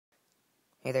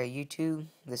Hey there YouTube,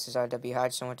 this is RW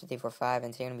Hodgson12345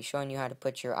 and today I'm going to be showing you how to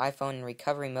put your iPhone in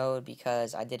recovery mode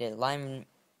because I did a Lime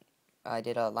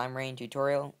Rain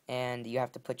tutorial and you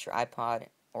have to put your iPod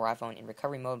or iPhone in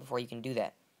recovery mode before you can do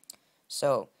that.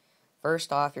 So,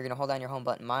 first off, you're going to hold down your home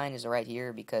button. Mine is right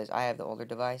here because I have the older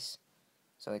device,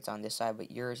 so it's on this side,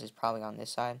 but yours is probably on this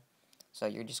side. So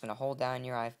you're just going to hold down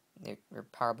your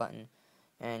power button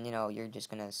and you're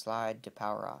just going to slide to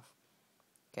power off.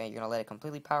 Okay, you're going to let it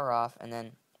completely power off, and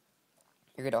then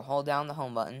you're going to hold down the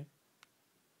home button,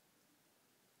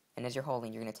 and as you're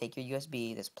holding, you're going to take your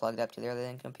USB that's plugged up to the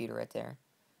other computer right there.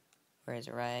 Where is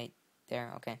it? Right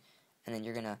there, okay. And then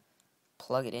you're going to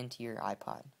plug it into your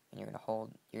iPod, and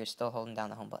you're still holding down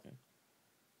the home button.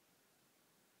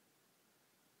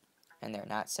 And there,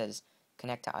 now it says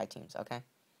connect to iTunes, okay.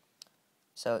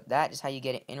 So that is how you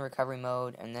get it in recovery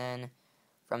mode, and then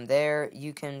from there,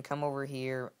 you can come over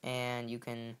here and you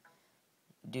can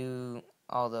do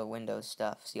all the Windows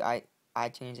stuff. See,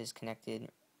 iTunes is connected.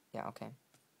 Yeah, okay.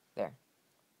 There.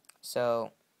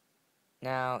 So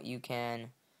now you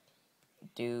can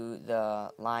do the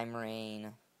Lime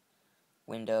Rain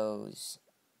Windows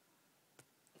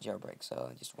jailbreak.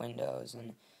 So just Windows,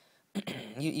 and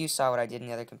you saw what I did in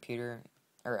the other computer,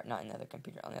 or not in the other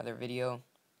computer, on the other video.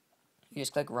 You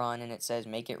just click run and it says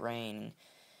make it rain.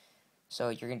 So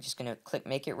you're just gonna click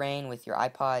make it rain with your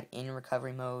iPod in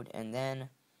recovery mode, and then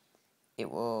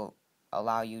it will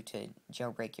allow you to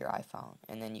jailbreak your iPhone,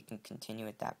 and then you can continue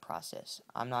with that process.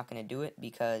 I'm not going to do it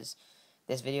because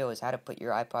this video is how to put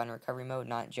your iPod in recovery mode,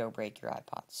 not jailbreak your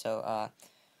iPod. So,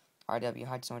 RW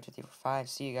Hodgson 12345,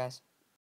 see you guys.